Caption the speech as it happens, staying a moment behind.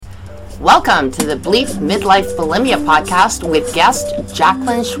Welcome to the Bleep Midlife Bulimia podcast with guest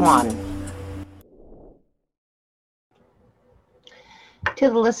Jacqueline Schwan. To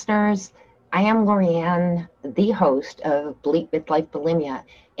the listeners, I am Lorianne, the host of Bleep Midlife Bulimia,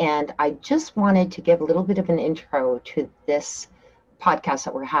 and I just wanted to give a little bit of an intro to this podcast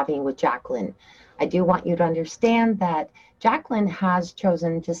that we're having with Jacqueline. I do want you to understand that Jacqueline has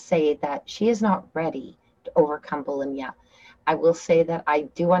chosen to say that she is not ready to overcome bulimia. I will say that I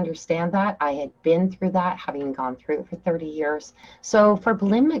do understand that. I had been through that, having gone through it for 30 years. So for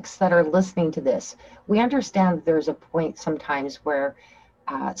bulimics that are listening to this, we understand that there's a point sometimes where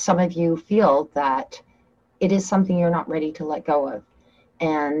some of you feel that it is something you're not ready to let go of.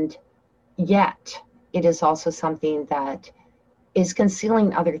 And yet it is also something that is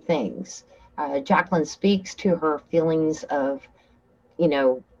concealing other things. Jacqueline speaks to her feelings of,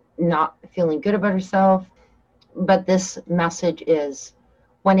 not feeling good about herself. But this message is,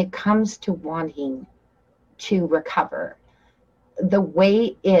 when it comes to wanting to recover, the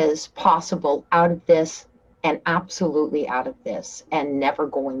way is possible out of this and absolutely out of this and never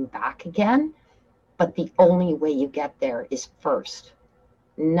going back again. But the only way you get there is first,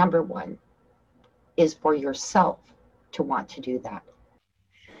 number one, is for yourself to want to do that.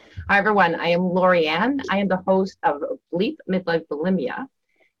 Hi, everyone. I am Lorianne. I am the host of Bleep Midlife Bulimia.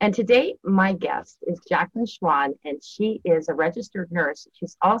 And today, my guest is Jacqueline Schwan, and she is a registered nurse.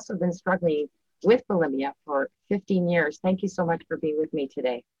 She's also been struggling with bulimia for 15 years. Thank you so much for being with me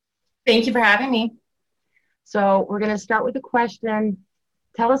today. Thank you for having me. So we're going to start with a question.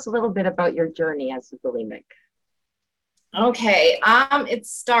 Tell us a little bit about your journey as a bulimic. Okay. It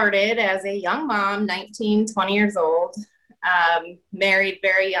started as a young mom, 19, 20 years old, married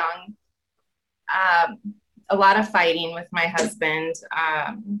very young. A lot of fighting with my husband.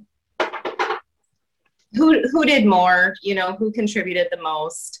 Who did more, who contributed the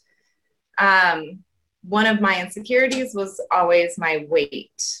most. One of my insecurities was always my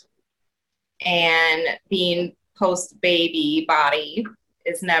weight, and being post-baby body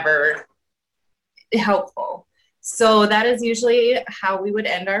is never helpful. So that is usually how we would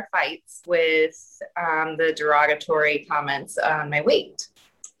end our fights, with the derogatory comments on my weight.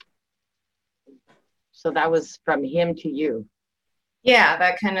 So that was from him to you. Yeah,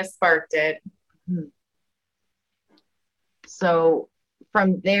 that kind of sparked it. So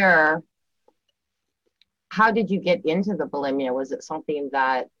from there, how did you get into the bulimia? Was it something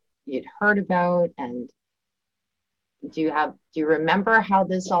that you'd heard about? And do you remember how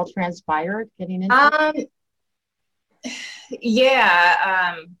this all transpired, getting into it?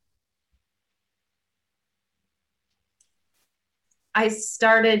 Yeah. I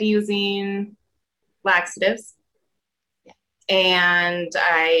started using laxatives, and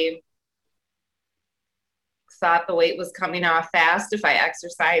I thought the weight was coming off fast if I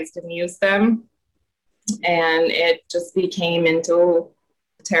exercised and used them, and it just became into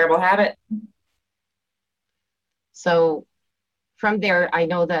a terrible habit. So from there, I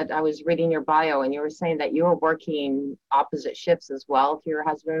know that I was reading your bio, and you were saying that you were working opposite shifts as well to your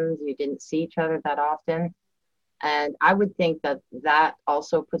husband. You didn't see each other that often. And I would think that that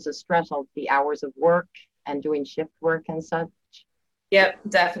also puts a stress on the hours of work and doing shift work and such. Yep,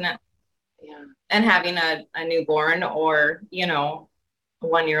 definitely. Yeah. And having a newborn or, a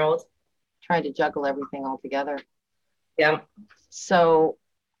 1-year-old. Trying to juggle everything all together. Yeah. So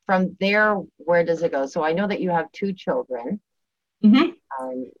from there, where does it go? So I know that you have 2 children.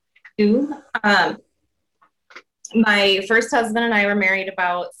 Mm-hmm. 2. My first husband and I were married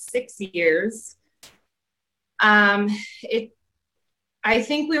about 6 years. I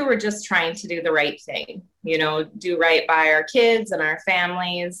think we were just trying to do the right thing, do right by our kids and our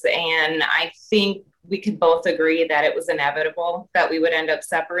families. And I think we could both agree that it was inevitable that we would end up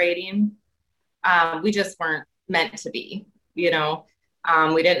separating. We just weren't meant to be, we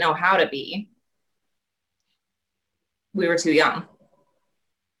didn't know how to be. We were too young.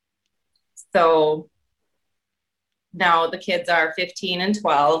 So now the kids are 15 and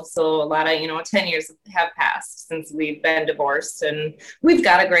 12. So a lot of, 10 years have passed since we've been divorced, and we've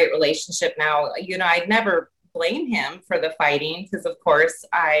got a great relationship now. I'd never blame him for the fighting, because of course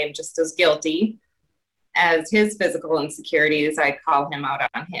I'm just as guilty as his physical insecurities. I call him out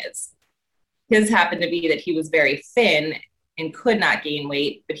on his. His happened to be that he was very thin and could not gain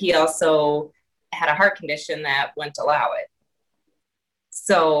weight, but he also had a heart condition that wouldn't allow it.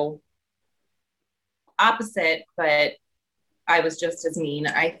 So opposite, but I was just as mean,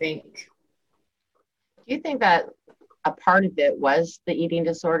 I think. Do you think that a part of it was the eating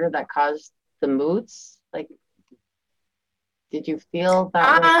disorder that caused the moods? Like, did you feel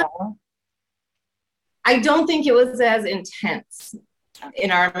that way at all? I don't think it was as intense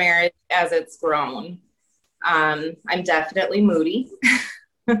in our marriage as it's grown. I'm definitely moody,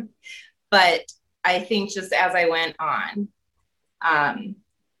 but I think just as I went on,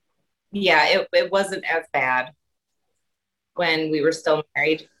 it wasn't as bad when we were still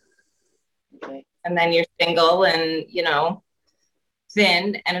married. Okay. And then you're single and,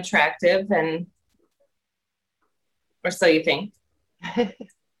 thin and attractive, or so you think.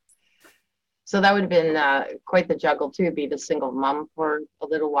 So that would have been quite the juggle too, be the single mom for a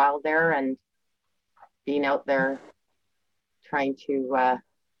little while there and being out there trying to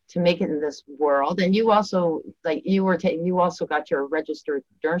make it in this world. And you also you also got your registered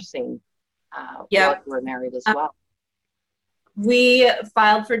nursing while you were married as well. We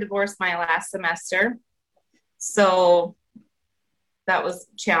filed for divorce my last semester, so that was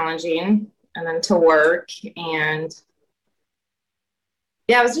challenging, and then to work, and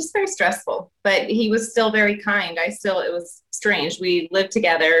it was just very stressful, but he was still very kind. It was strange. We lived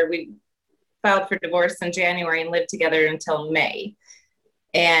together. We filed for divorce in January and lived together until May.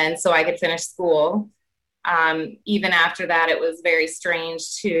 And so I could finish school. Even after that, it was very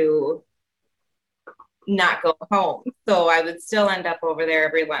strange to not go home. So I would still end up over there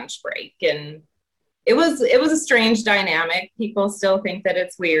every lunch break. And it was a strange dynamic. People still think that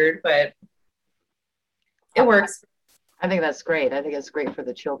it's weird, but it works. I think that's great. I think it's great for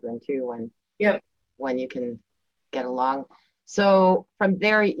the children too, when you can get along. So from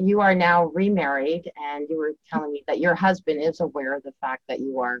there, you are now remarried, and you were telling me that your husband is aware of the fact that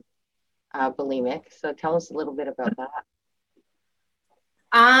you are bulimic. So tell us a little bit about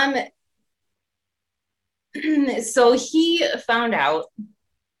that. So he found out.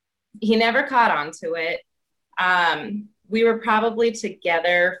 He never caught on to it. We were probably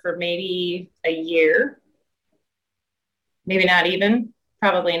together for maybe a year. Maybe not even,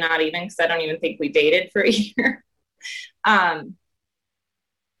 probably not even, because I don't even think we dated for a year.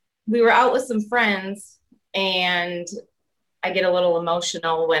 We were out with some friends, and I get a little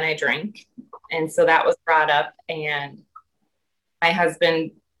emotional when I drink. And so that was brought up, and my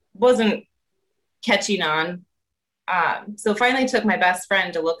husband wasn't catching on. So finally took my best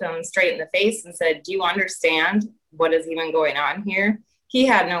friend to look him straight in the face and said, "Do you understand what is even going on here?" He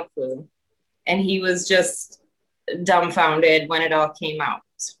had no clue. And he was just dumbfounded when it all came out.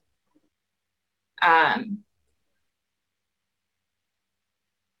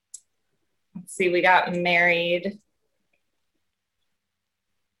 Let's see, we got married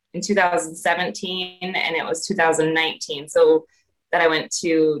in 2017, and it was 2019. So that I went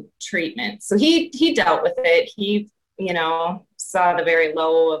to treatment. So he dealt with it. He, saw the very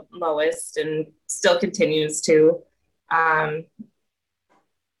lowest and still continues to.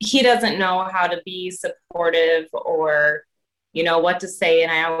 He doesn't know how to be supportive or, what to say.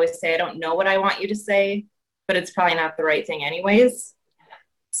 And I always say, I don't know what I want you to say, but it's probably not the right thing anyways.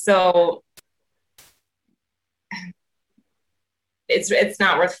 So it's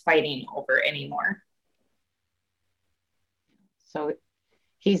not worth fighting over anymore. So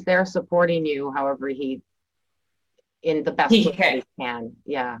he's there supporting you, however in the best way he can.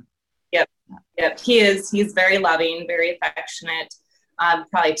 Yeah. Yep. He's very loving, very affectionate.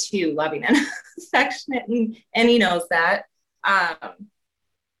 Probably too loving and affectionate, and he knows that.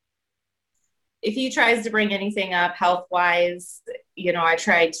 If he tries to bring anything up health-wise, I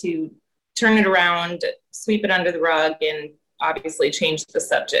try to turn it around, sweep it under the rug, and obviously change the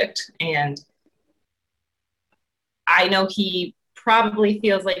subject. And I know he probably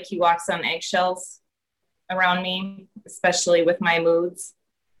feels like he walks on eggshells around me, especially with my moods.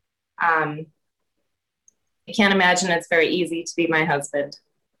 I can't imagine it's very easy to be my husband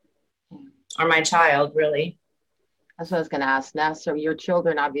or my child, really. That's what I was going to ask now. So your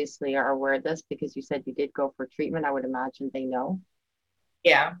children obviously are aware of this because you said you did go for treatment. I would imagine they know.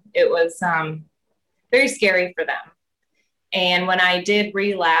 Yeah, it was very scary for them. And when I did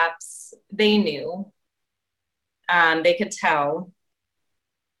relapse, they knew. They could tell.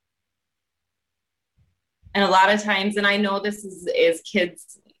 And a lot of times, and I know this is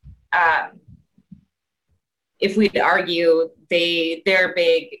kids, if we'd argue, their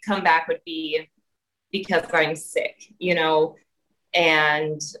big comeback would be because I'm sick,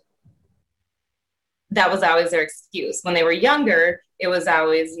 and that was always their excuse. When they were younger, it was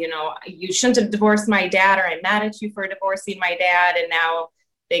always, you shouldn't have divorced my dad, or I'm mad at you for divorcing my dad. And now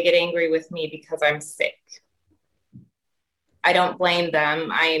they get angry with me because I'm sick. I don't blame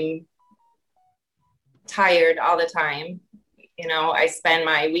them. I'm tired all the time. I spend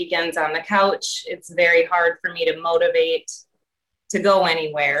my weekends on the couch. It's very hard for me to motivate to go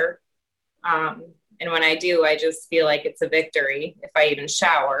anywhere. And when I do, I just feel like it's a victory if I even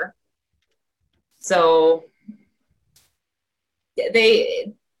shower. So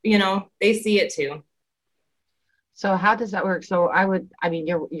they, they see it too. So how does that work? So I mean,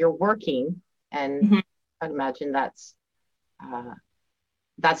 you're working, and Mhm. I'd imagine that's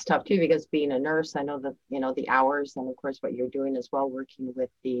tough too, because being a nurse, I know that, the hours, and of course what you're doing as well, working with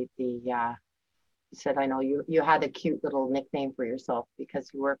you said, I know you had a cute little nickname for yourself because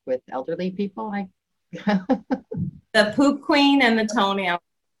you work with elderly people. The poop queen and the toenail.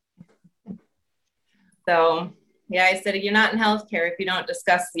 So yeah, I said, you're not in healthcare if you don't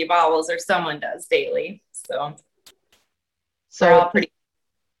discuss your bowels, or someone does daily. So we're So all pretty.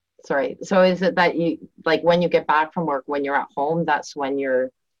 sorry. So is it that you, like, when you get back from work, when you're at home, that's when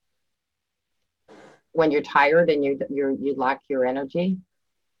you're tired and you lack your energy?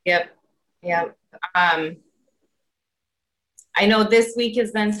 Yep. Yep. I know this week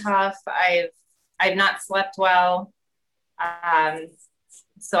has been tough. I've not slept well. Um,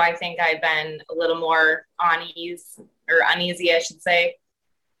 so I think I've been a little more uneasy, I should say.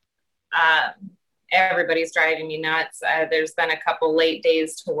 Everybody's driving me nuts. There's been a couple late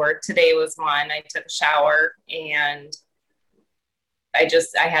days to work. Today was one. I took a shower and I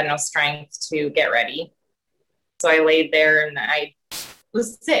had no strength to get ready. So I laid there and I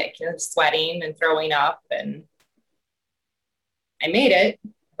was sick, sweating and throwing up, and I made it,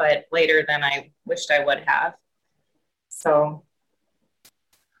 but later than I wished I would have. So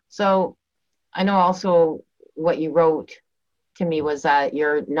I know also what you wrote to me was that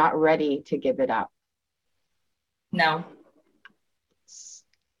you're not ready to give it up. no.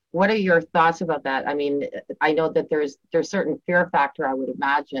 What are your thoughts about that? I mean, I know that there's certain fear factor, I would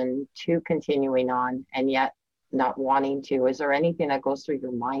imagine, to continuing on and yet not wanting to. Is there anything that goes through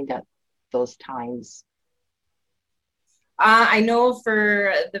your mind at those times? I know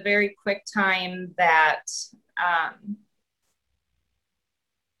for the very quick time that,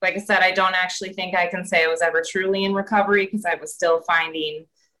 like I said, I don't actually think I can say I was ever truly in recovery, because I was still finding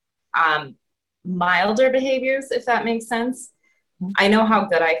milder behaviors, if that makes sense. I know how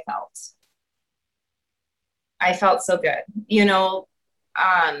good I felt. I felt so good. I know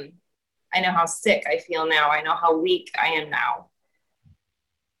how sick I feel now. I know how weak I am now.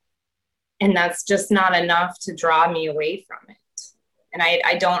 And that's just not enough to draw me away from it. And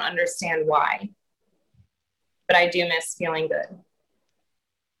I don't understand why. But I do miss feeling good.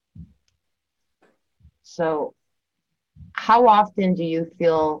 So how often do you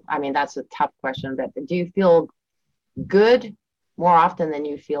feel, I mean, that's a tough question, but do you feel good more often than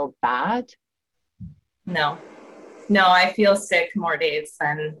you feel bad? No, I feel sick more days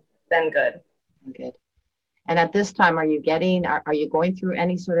than good. Good. And at this time, are you going through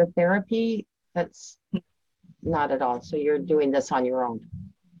any sort of therapy? That's not at all. So you're doing this on your own.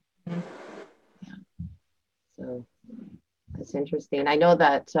 Mm-hmm. Yeah. So that's interesting. I know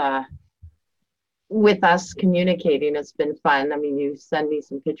that with us communicating, it's been fun. I mean, you send me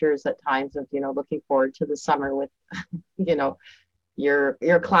some pictures at times of, looking forward to the summer with,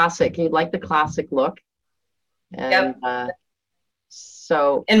 your classic. You like the classic look. And Yep.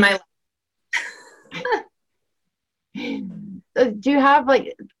 So in my do you have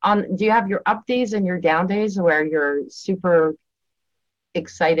your up days and your down days where you're super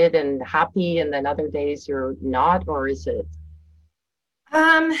excited and happy, and then other days you're not, or is it?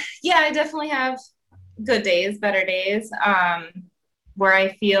 Yeah, I definitely have good days, better days, where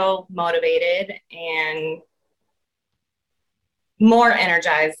I feel motivated and more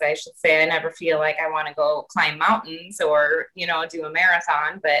energized, I should say. I never feel like I want to go climb mountains or, do a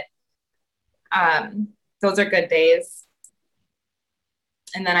marathon, but those are good days.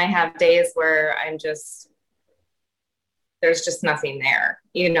 And then I have days where there's just nothing there.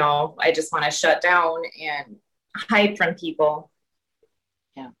 I just want to shut down and hide from people.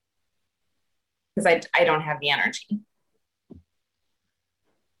 Yeah. Because I don't have the energy.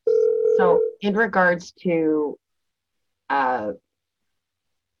 So in regards to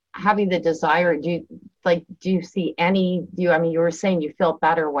having the desire, do you see any, I mean, you were saying you felt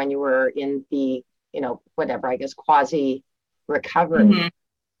better when you were in the, whatever, I guess, quasi recovery.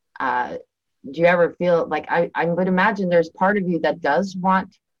 Mm-hmm. Do you ever feel like, I would imagine there's part of you that does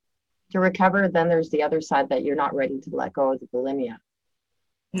want to recover, then there's the other side that you're not ready to let go of the bulimia?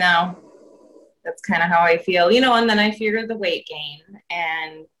 No, that's kind of how I feel, and then I fear the weight gain,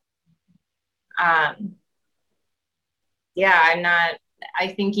 and yeah, I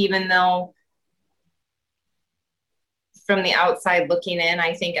think even though from the outside looking in,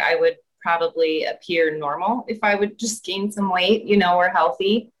 I think I would probably appear normal if I would just gain some weight, or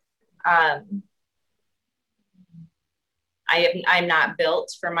healthy. I'm not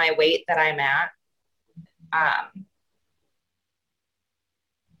built for my weight that I'm at.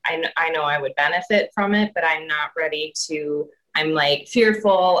 I know I would benefit from it, but I'm not ready to I'm like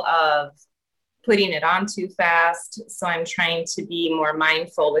fearful of putting it on too fast. So I'm trying to be more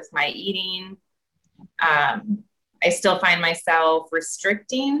mindful with my eating. I still find myself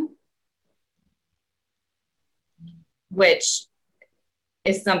restricting, which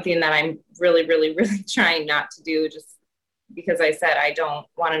is something that I'm really, really, really trying not to do, just because I said I don't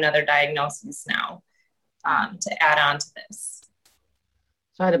want another diagnosis now to add on to this.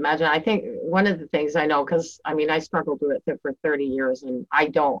 So I'd imagine, I think one of the things I know, because I mean, I struggled with it for 30 years and I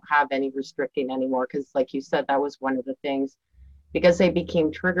don't have any restricting anymore. Because like you said, that was one of the things, because they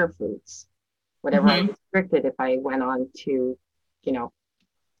became trigger foods. Whatever I restricted, if I went on to, you know,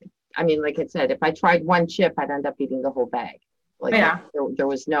 I mean, like I said, if I tried one chip, I'd end up eating the whole bag. Like there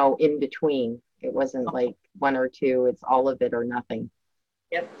was no in between. It wasn't like one or two. It's all of it or nothing.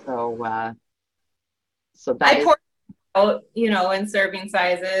 Yep. So that I poured out, in serving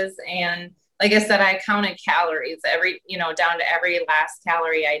sizes, and like I said, I counted calories down to every last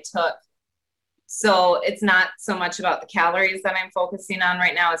calorie I took. So it's not so much about the calories that I'm focusing on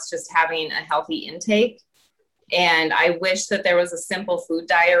right now. It's just having a healthy intake. And I wish that there was a simple food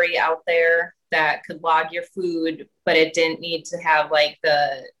diary out there that could log your food, but it didn't need to have like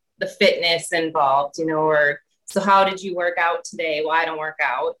the fitness involved, or so how did you work out today? Well, I don't work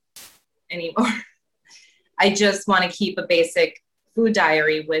out anymore. I just want to keep a basic food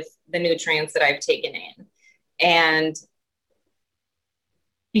diary with the nutrients that I've taken in. And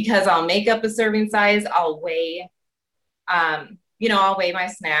because I'll make up a serving size, I'll weigh, I'll weigh my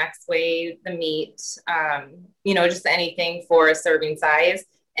snacks, weigh the meat, just anything for a serving size.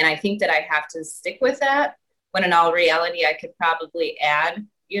 And I think that I have to stick with that, when in all reality, I could probably add,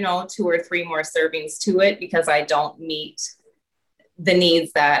 2 or 3 more servings to it, because I don't meet the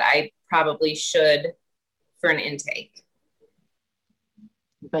needs that I probably should for an intake.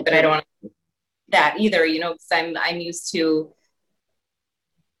 But I don't want that either, because I'm used to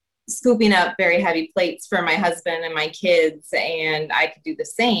scooping up very heavy plates for my husband and my kids, and I could do the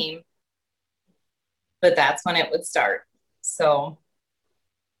same, but that's when it would start. So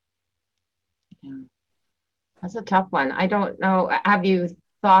yeah, that's a tough one. I don't know. Have you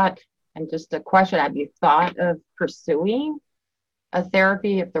thought, and just a question, have you thought of pursuing a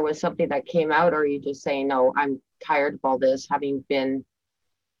therapy if there was something that came out, or are you just saying, no, I'm tired of all this, having been,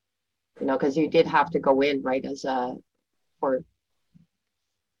 because you did have to go in, right, for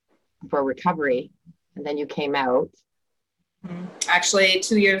recovery, and then you came out? Actually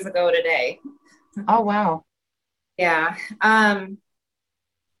 2 years ago today. Oh, wow. Yeah. I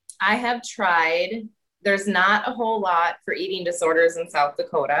have tried. There's not a whole lot for eating disorders in South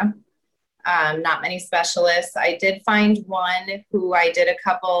Dakota. Not many specialists. I did find one who I did a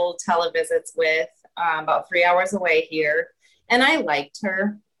couple televisits with, about 3 hours away here, and I liked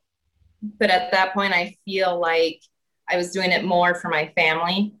her. But at that point, I feel like I was doing it more for my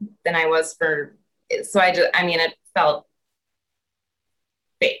family than I was it felt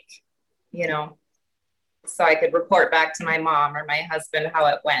fake, so I could report back to my mom or my husband how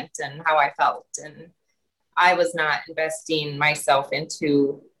it went and how I felt. And I was not investing myself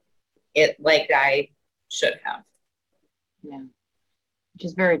into it like I should have. Yeah, which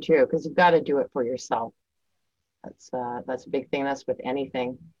is very true, because you've got to do it for yourself. That's a big thing. That's with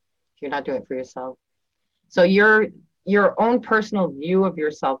anything. If you're not doing it for yourself. So your own personal view of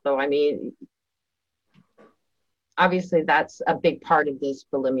yourself, though, I mean, obviously that's a big part of this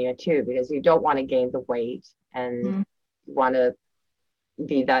bulimia too, because you don't want to gain the weight and you want to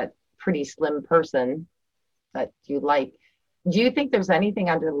be that pretty slim person that you like. Do you think there's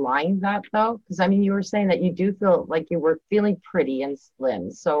anything underlying that, though? Because I mean, you were saying that you do feel like you were feeling pretty and slim,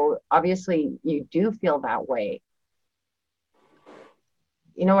 so obviously you do feel that way.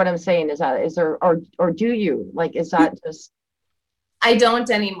 You know what I'm saying? Is there, or do you, like, is that just? I don't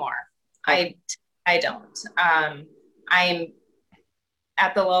anymore. I don't. I'm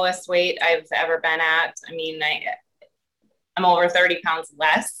at the lowest weight I've ever been at. I mean, I'm over 30 pounds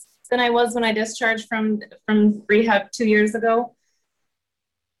less than I was when I discharged from rehab 2 years ago.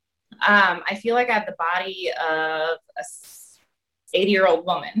 I feel like I have the body of a 80-year-old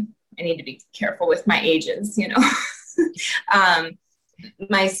woman. I need to be careful with my ages,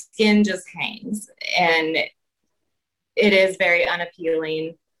 my skin just hangs, and it is very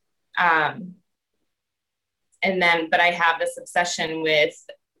unappealing. But I have this obsession with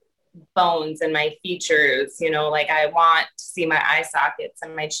bones and my features, like I want to see my eye sockets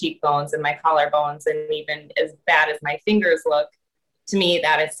and my cheekbones and my collarbones, and even as bad as my fingers look, to me,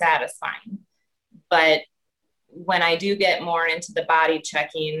 that is satisfying. But when I do get more into the body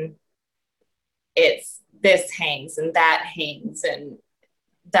checking, it's this hangs and that hangs, and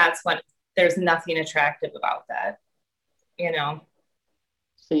that's when there's nothing attractive about that. you know.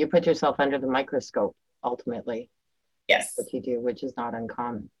 So you put yourself under the microscope, ultimately. Yes. What you do, which is not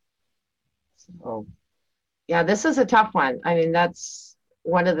uncommon. So, yeah, this is a tough one. I mean, that's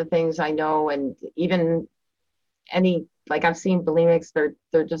one of the things I know, and even like I've seen bulimics,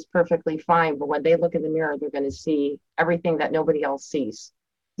 they're just perfectly fine, but when they look in the mirror, they're going to see everything that nobody else sees.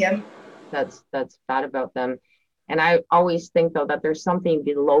 Yep. That's bad about them. And I always think though that there's something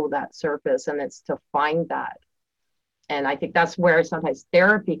below that surface, and it's to find that. And I think that's where sometimes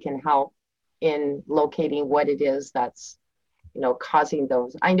therapy can help in locating what it is that's, causing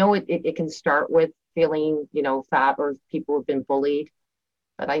those. I know it can start with feeling, fat, or people who've been bullied,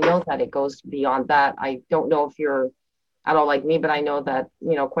 but I know that it goes beyond that. I don't know if you're at all like me, but I know that,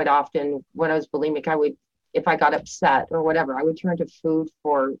 quite often when I was bulimic, if I got upset or whatever, I would turn to food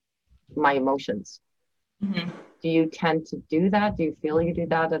for my emotions. Mm-hmm. Do you tend to do that? Do you feel you do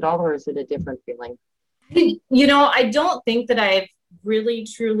that at all, or is it a different feeling? I don't think that I've really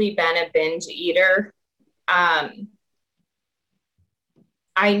truly been a binge eater.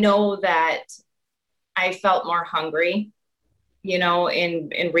 I know that I felt more hungry,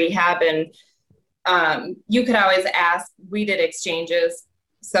 in rehab, and you could always ask. We did exchanges.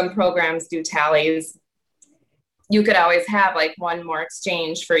 Some programs do tallies. You could always have like one more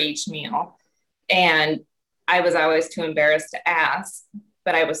exchange for each meal. And I was always too embarrassed to ask,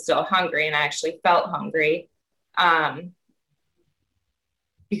 but I was still hungry, and I actually felt hungry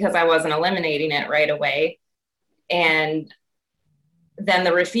because I wasn't eliminating it right away. And then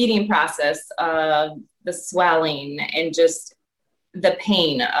the refeeding process of the swelling and just the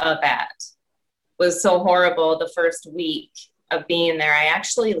pain of that was so horrible. The first week of being there, I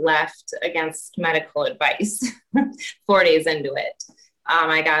actually left against medical advice 4 days into it.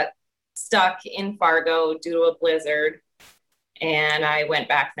 I got stuck in Fargo due to a blizzard, and I went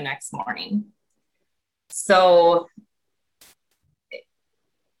back the next morning. So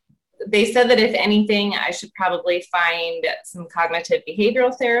they said that if anything, I should probably find some cognitive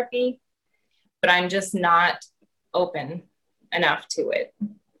behavioral therapy, but I'm just not open enough to it.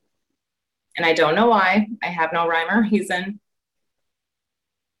 And I don't know why. I have no rhyme or reason.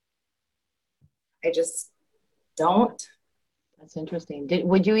 I just don't. That's interesting.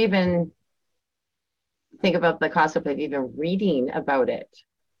 Would you even think about the concept of even reading about it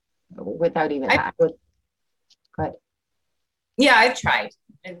without even go ahead. Yeah, I've tried.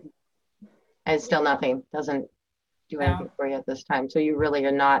 And still nothing. Doesn't do anything for you at this time. So you really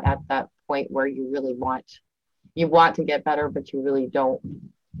are not at that point where you really want to get better, but you really don't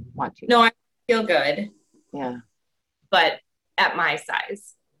want to. No, I feel good. Yeah. But at my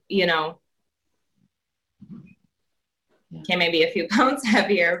size, Yeah. Okay, maybe a few pounds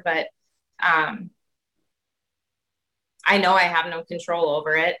heavier, but I know I have no control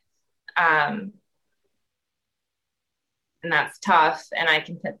over it. And that's tough. And I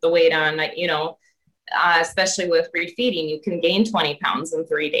can put the weight on, especially with refeeding, you can gain 20 pounds in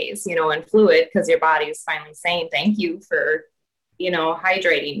 3 days, in fluid, because your body is finally saying, thank you for,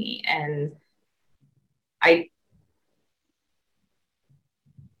 hydrating me. And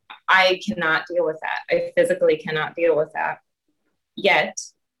I cannot deal with that. I physically cannot deal with that yet.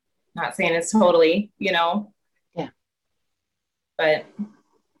 Not saying it's totally, Yeah. But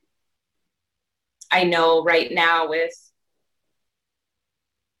I know right now with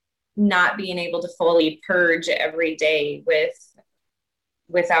not being able to fully purge every day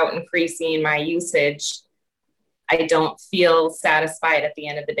without increasing my usage, I don't feel satisfied at the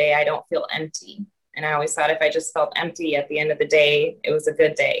end of the day. I don't feel empty. And I always thought if I just felt empty at the end of the day, it was a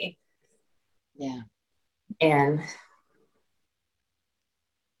good day. Yeah. And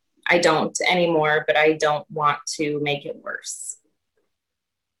I don't anymore, but I don't want to make it worse.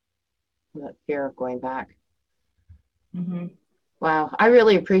 That fear of going back. Mm-hmm. Wow. I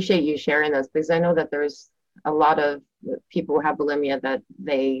really appreciate you sharing this, because I know that there's a lot of people who have bulimia that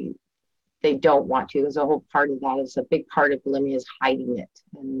they don't want to. There's a whole part of that. Is a big part of bulimia is hiding it.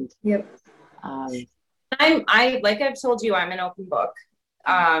 And yep. I like I've told you, I'm an open book.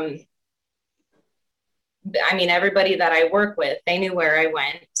 Everybody that I work with, they knew where I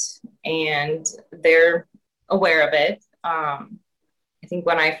went, and they're aware of it. I think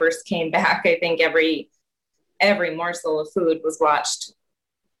when I first came back, I think every morsel of food was watched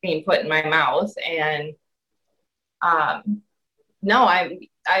being put in my mouth. And no,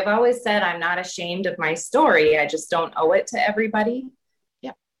 I've always said I'm not ashamed of my story. I just don't owe it to everybody.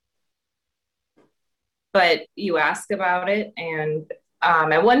 Yeah. But you ask about it, and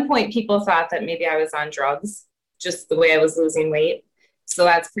at one point people thought that maybe I was on drugs, just the way I was losing weight. So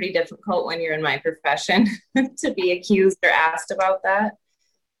that's pretty difficult when you're in my profession to be accused or asked about that.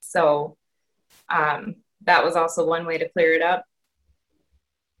 So that was also one way to clear it up.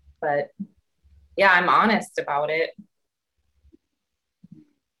 But yeah, I'm honest about it.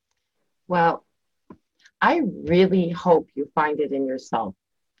 Well, I really hope you find it in yourself,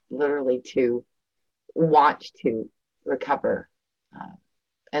 literally, to want to recover. Uh,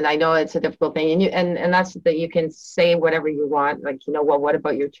 and I know it's a difficult thing, and that's that you can say whatever you want, like, well, what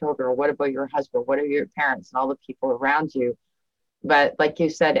about your children, or what about your husband, what are your parents and all the people around you? But like you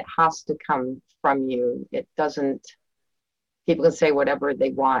said, it has to come from you. It doesn't. People can say whatever they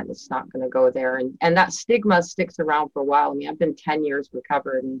want. It's not going to go there, and that stigma sticks around for a while. I mean, I've been 10 years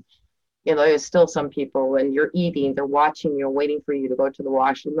recovered, and there's still some people when you're eating, they're watching you, waiting for you to go to the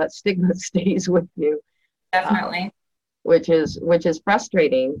washroom. That stigma stays with you, Definitely. which is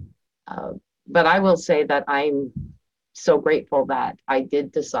frustrating. But I will say that I'm so grateful that I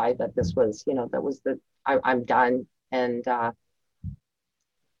did decide that this was, I'm done. And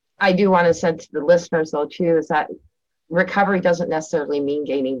I do want to say to the listeners, though, too, is that recovery doesn't necessarily mean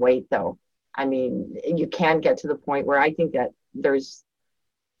gaining weight, though. I mean, you can get to the point where I think that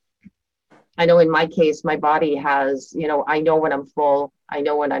I know in my case, my body has, I know when I'm full. I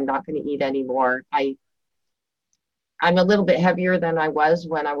know when I'm not going to eat anymore. I'm a little bit heavier than I was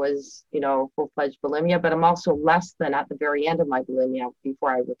when I was, full-fledged bulimia, but I'm also less than at the very end of my bulimia before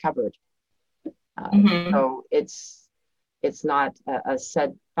I recovered. So it's not a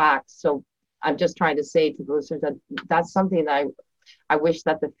said fact. So I'm just trying to say to the listeners that that's something that I wish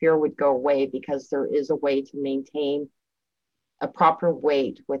that the fear would go away, because there is a way to maintain a proper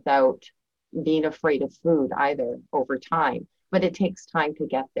weight without being afraid of food either over time. But it takes time to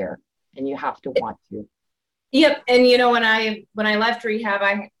get there, and you have to want to. Yep. And when I left rehab,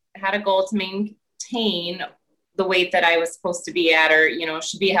 I had a goal to maintain the weight that I was supposed to be at, or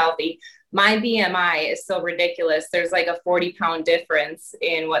should be healthy. My BMI is so ridiculous. There's like a 40-pound difference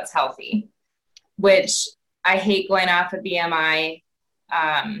in what's healthy, which I hate going off of BMI.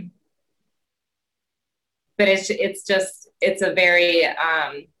 But it's a very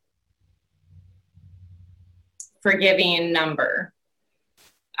forgiving number.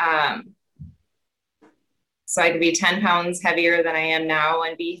 So I could be 10 pounds heavier than I am now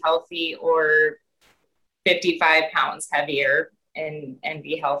and be healthy, or 55 pounds heavier and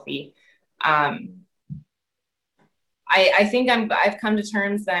be healthy. I think I've come to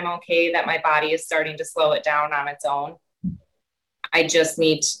terms that I'm okay, that my body is starting to slow it down on its own. I just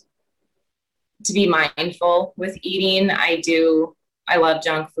need to be mindful with eating. I love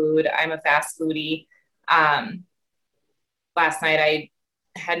junk food. I'm a fast foodie. Last night I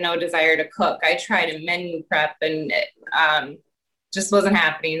had no desire to cook. I tried a menu prep, and it just wasn't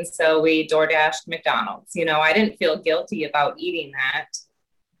happening. So we DoorDashed McDonald's. I didn't feel guilty about eating that.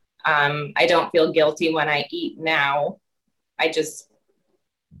 I don't feel guilty when I eat now. I just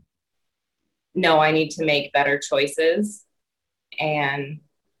know I need to make better choices and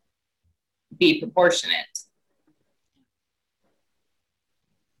be proportionate.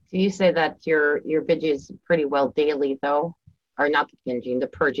 Do you say that your binge is pretty well daily, though? Or not the binging, the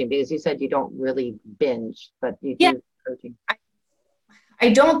purging, because you said you don't really binge, but you do purging. I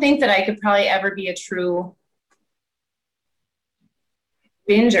don't think that I could probably ever be a true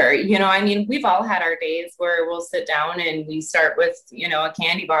binger. I mean, we've all had our days where we'll sit down and we start with, a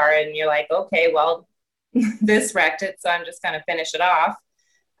candy bar, and you're like, okay, well, this wrecked it, so I'm just going to finish it off.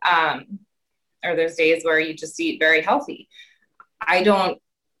 Or there's days where you just eat very healthy.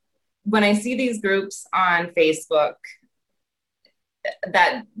 When I see these groups on Facebook,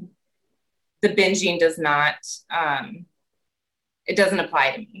 that the binging does not, it doesn't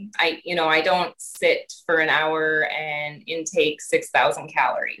apply to me. I don't sit for an hour and intake 6,000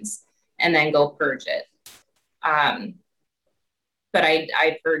 calories and then go purge it. But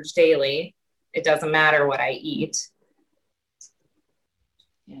I purge daily. It doesn't matter what I eat.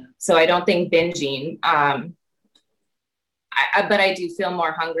 Yeah. So I don't think binging, but I do feel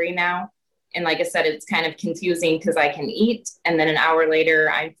more hungry now. And like I said, it's kind of confusing because I can eat, and then an hour later,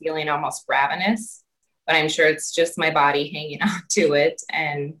 I'm feeling almost ravenous. But I'm sure it's just my body hanging on to it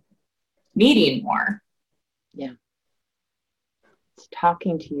and needing more. Yeah. It's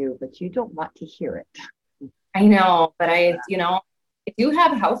talking to you, but you don't want to hear it. I know, but I do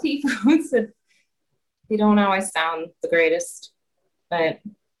have healthy foods that they don't always sound the greatest, but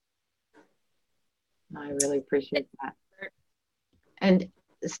I really appreciate that. And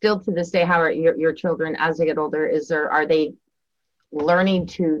still to this day, how are your children as they get older? Are they learning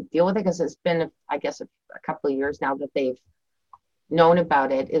to deal with it? Because it's been, I guess, a couple of years now that they've known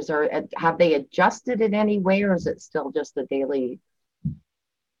about it. Have they adjusted in any way, or is it still just a daily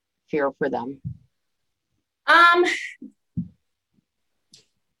fear for them?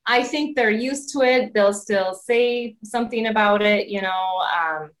 I think they're used to it. They'll still say something about it, you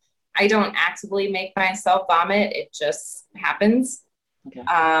know. I don't actively make myself vomit. It just happens. Okay.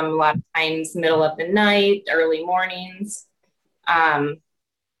 A lot of times, middle of the night, early mornings.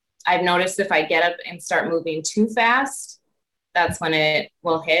 I've noticed if I get up and start moving too fast, that's when it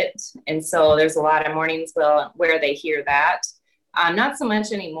will hit. And so there's a lot of mornings where they hear that. Not so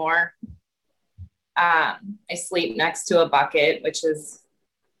much anymore. I sleep next to a bucket, which is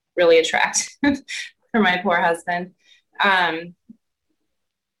really attractive for my poor husband.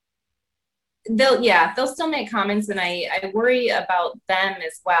 They'll still make comments, and I worry about them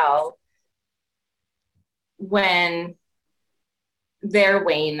as well when they're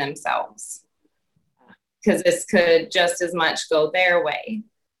weighing themselves, because this could just as much go their way.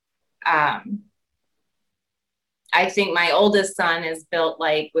 I think my oldest son is built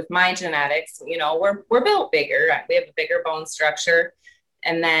like with my genetics, you know, we're built bigger. We have a bigger bone structure.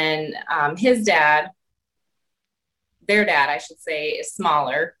 And then their dad, I should say, is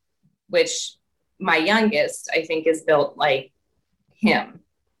smaller, which my youngest, I think, is built like him.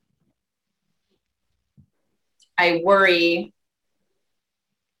 I worry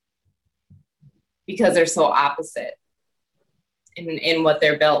because they're so opposite in what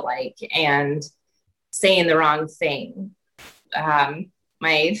they're built like and saying the wrong thing.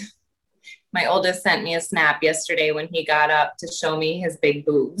 My oldest sent me a snap yesterday when he got up to show me his big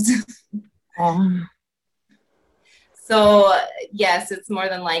boobs. So yes, it's more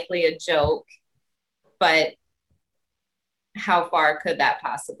than likely a joke, but how far could that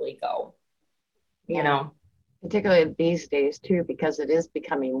possibly go? You know, particularly these days too, because it is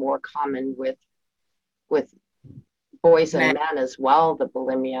becoming more common with boys and men as well, the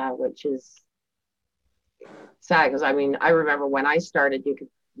bulimia, which is sad. Because I mean, I remember when I started, you could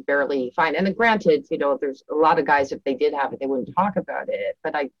barely find, and granted, you know, there's a lot of guys, if they did have it, they wouldn't talk about it,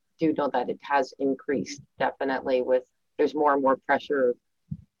 but I do know that it has increased definitely. With there's more and more pressure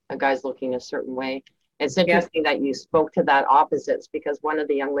of guys looking a certain way. It's interesting that you spoke to that opposites, because one of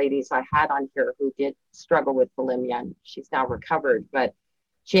the young ladies I had on here who did struggle with bulimia, and she's now recovered, but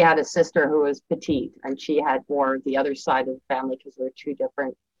she had a sister who was petite, and she had more the other side of the family because there were two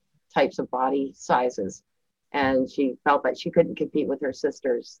different types of body sizes. And she felt that she couldn't compete with her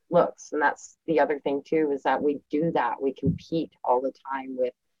sister's looks. And that's the other thing too, is that we do that. We compete all the time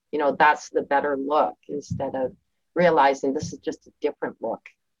with, you know, that's the better look, instead of realizing this is just a different look.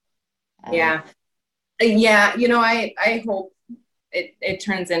 And yeah. You know, I hope it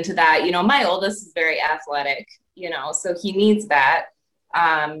turns into that. You know, my oldest is very athletic, you know, so he needs that.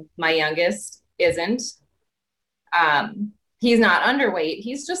 My youngest isn't. He's not underweight.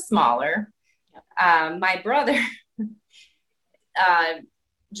 He's just smaller. My brother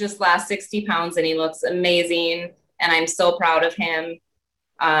just lost 60 pounds and he looks amazing. And I'm so proud of him.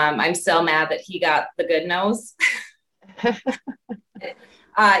 I'm still mad that he got the good nose.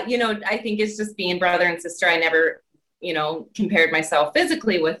 You know, I think it's just being brother and sister. I never, you know, compared myself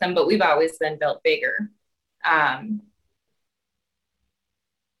physically with them, but we've always been built bigger.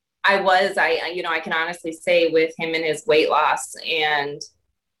 I can honestly say with him and his weight loss, and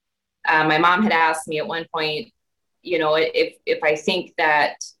my mom had asked me at one point, you know, if I think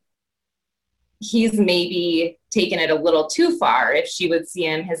that he's maybe taken it a little too far, if she would see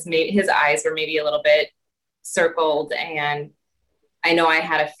him, his eyes were maybe a little bit circled. And I know I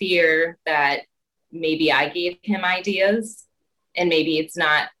had a fear that maybe I gave him ideas and maybe it's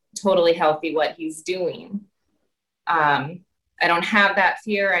not totally healthy what he's doing. I don't have that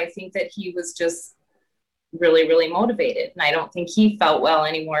fear. I think that he was just really, really motivated. And I don't think he felt well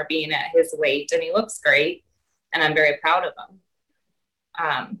anymore being at his weight, and he looks great. And I'm very proud of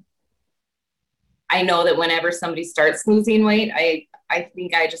him. I know that whenever somebody starts losing weight, I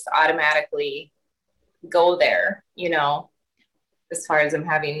think I just automatically go there, you know, as far as I'm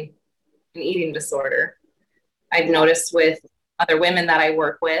having an eating disorder. I've noticed with other women that I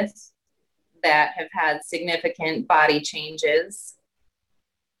work with that have had significant body changes,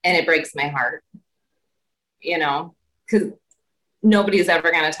 and it breaks my heart, you know, because nobody's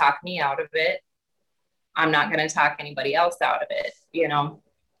ever going to talk me out of it. I'm not going to talk anybody else out of it, you know?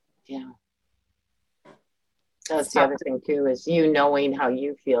 Yeah. That's the other thing too, is you knowing how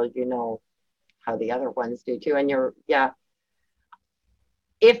you feel, you know how the other ones do too. And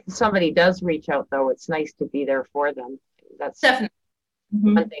if somebody does reach out though, it's nice to be there for them. That's definitely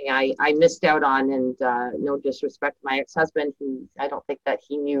one thing I missed out on. And no disrespect to my ex-husband, I don't think that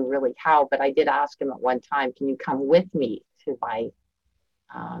he knew really how, but I did ask him at one time, can you come with me to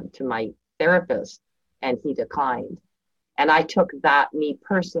my therapist? And he declined. And I took that, me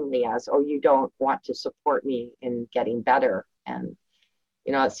personally, as, oh, you don't want to support me in getting better. And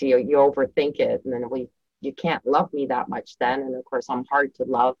so you overthink it, and then you can't love me that much then, and of course I'm hard to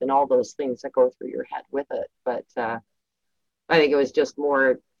love, and all those things that go through your head with it. But I think it was just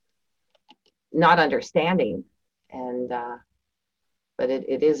more not understanding, and but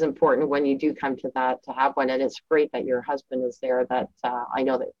it is important when you do come to that to have one, and it's great that your husband is there. That I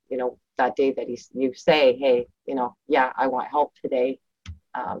know that that day that you say, hey, yeah, I want help today.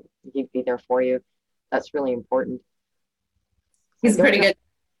 He'd be there for you. That's really important. He's pretty good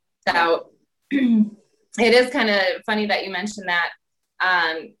out. It is kind of funny that you mentioned that.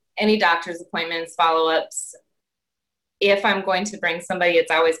 Any doctor's appointments, follow-ups, if I'm going to bring somebody,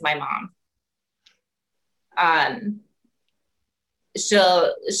 it's always my mom.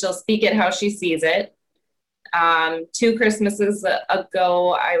 She'll speak it how she sees it. 2 Christmases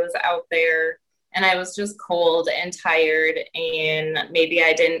ago, I was out there and I was just cold and tired, and maybe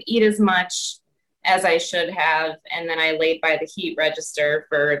I didn't eat as much as I should have. And then I laid by the heat register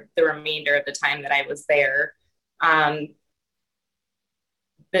for the remainder of the time that I was there. But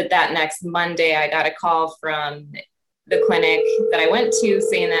that next Monday, I got a call from the clinic that I went to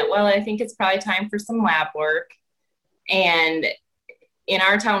saying that, well, I think it's probably time for some lab work. And in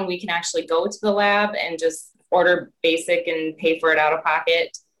our town, we can actually go to the lab and just order basic and pay for it out of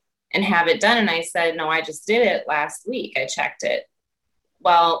pocket and have it done. And I said, no, I just did it last week. I checked it.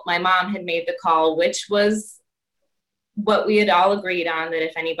 Well, my mom had made the call, which was what we had all agreed on, that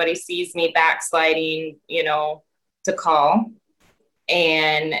if anybody sees me backsliding, to call.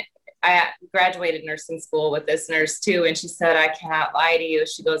 And I graduated nursing school with this nurse too. And she said, I cannot lie to you.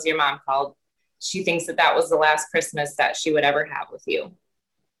 She goes, your mom called. She thinks that was the last Christmas that she would ever have with you.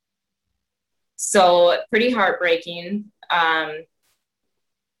 So pretty heartbreaking.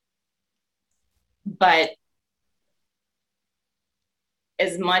 But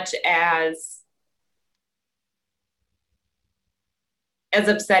as much as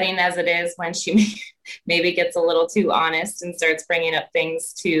upsetting as it is when she maybe gets a little too honest and starts bringing up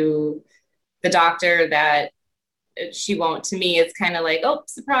things to the doctor that she won't, to me, it's kind of like, oh,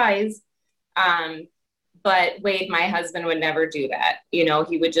 surprise. But Wade, my husband, would never do that.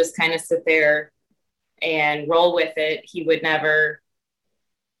 He would just kind of sit there and roll with it. He wouldn't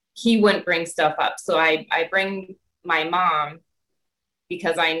bring stuff up. So I bring my mom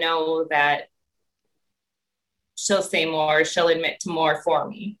because I know that she'll say more, she'll admit to more for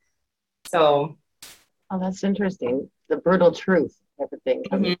me. So. Oh, that's interesting. The brutal truth type of thing.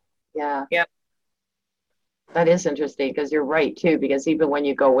 Mm-hmm. Yeah. Yep. That is interesting, because you're right too, because even when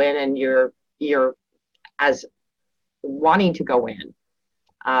you go in and you're as wanting to go in,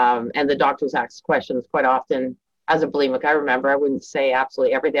 and the doctors ask questions quite often. As a bulimic, I remember I wouldn't say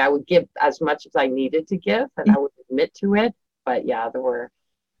absolutely everything. I would give as much as I needed to give, and I would admit to it. But yeah, there were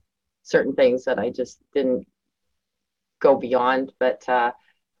certain things that I just didn't go beyond. But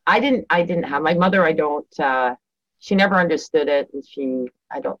I didn't have my mother. She never understood it, and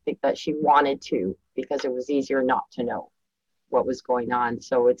I don't think that she wanted to, because it was easier not to know what was going on.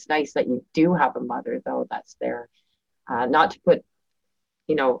 So it's nice that you do have a mother, though, that's there. Not to put,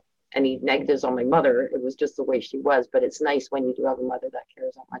 any negatives on my mother. It was just the way she was. But it's nice when you do have a mother that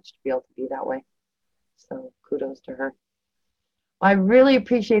cares that much to be able to be that way. So kudos to her. Well, I really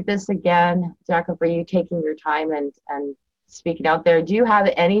appreciate this again, Jacqueline, for you taking your time and speaking out there. Do you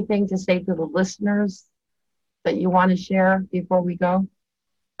have anything to say to the listeners that you want to share before we go?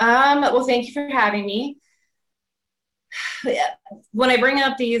 Well, thank you for having me. When I bring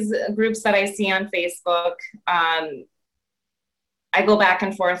up these groups that I see on Facebook, I go back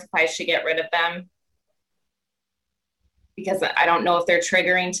and forth if I should get rid of them, because I don't know if they're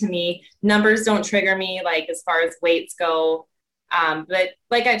triggering to me. Numbers don't trigger me, like as far as weights go. But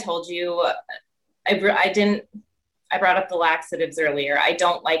like I told you, I brought up the laxatives earlier. I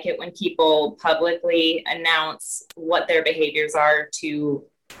don't like it when people publicly announce what their behaviors are to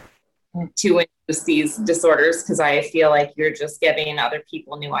induce these disorders, because I feel like you're just giving other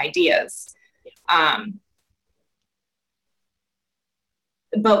people new ideas.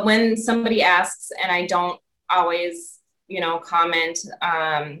 But when somebody asks, and I don't always, comment,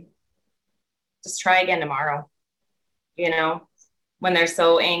 just try again tomorrow. When they're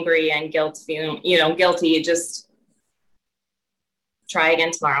so angry and guilty, just try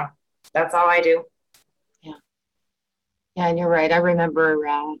again tomorrow. That's all I do. Yeah. Yeah, and you're right. I remember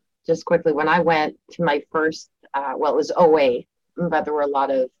just quickly when I went to my first, it was OA, but there were a lot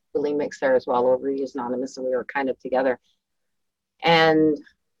of bulimics there as well, Overeaters Anonymous, and we were kind of together. And I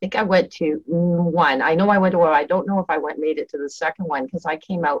think I went to one. I know I went to one. I don't know if I made it to the second one, because I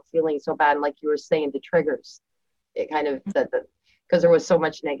came out feeling so bad. And like you were saying, the triggers, it kind of, because there was so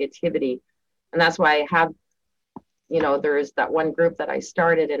much negativity. And that's why I have there's that one group that I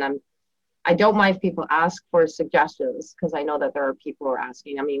started, and I don't mind if people ask for suggestions, because I know that there are people who are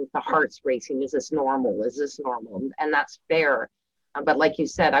asking. I mean, the heart's racing. Is this normal? Is this normal? And that's fair. But like you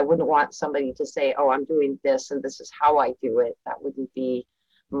said, I wouldn't want somebody to say, oh, I'm doing this and this is how I do it. That wouldn't be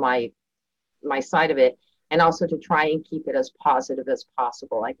my side of it. And also to try and keep it as positive as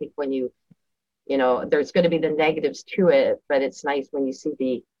possible. I think when there's going to be the negatives to it, but it's nice when you see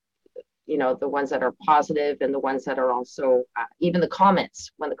the ones that are positive and the ones that are also, even the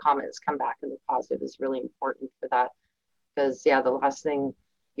comments, when the comments come back and the positive is really important for that. Because the last thing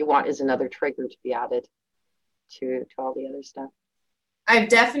you want is another trigger to be added to all the other stuff. I've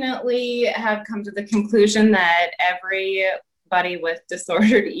definitely have come to the conclusion that everybody with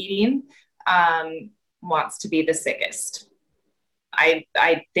disordered eating wants to be the sickest. I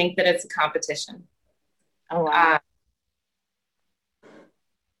think that it's a competition. Oh, wow.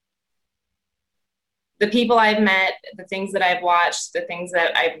 The people I've met, the things that I've watched, the things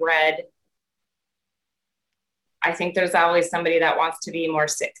that I've read, I think there's always somebody that wants to be more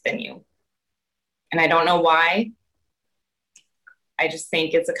sick than you. And I don't know why. I just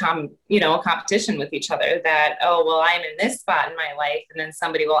think it's a competition with each other that, oh, well, I'm in this spot in my life. And then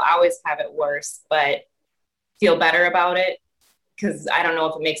somebody will always have it worse, but feel better about it. Because I don't know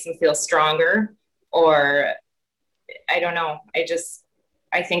if it makes them feel stronger, or I don't know.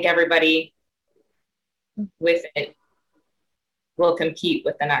 I think everybody with it will compete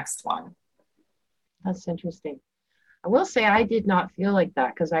with the next one. That's interesting. I will say I did not feel like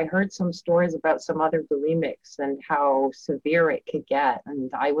that, because I heard some stories about some other bulimics and how severe it could get.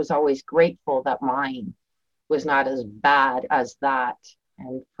 And I was always grateful that mine was not as bad as that,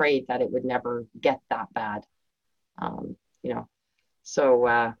 and prayed that it would never get that bad.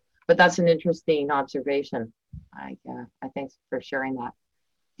 So, but that's an interesting observation. I thanks for sharing that.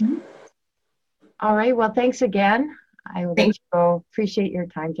 Mm-hmm. All right. Well, thanks again. I will let you go. Appreciate your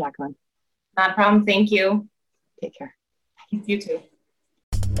time, Jacqueline. Not a problem. Thank you. Take care. You too.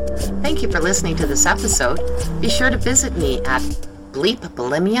 Thank you for listening to this episode. Be sure to visit me at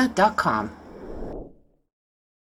bleepbulimia.com.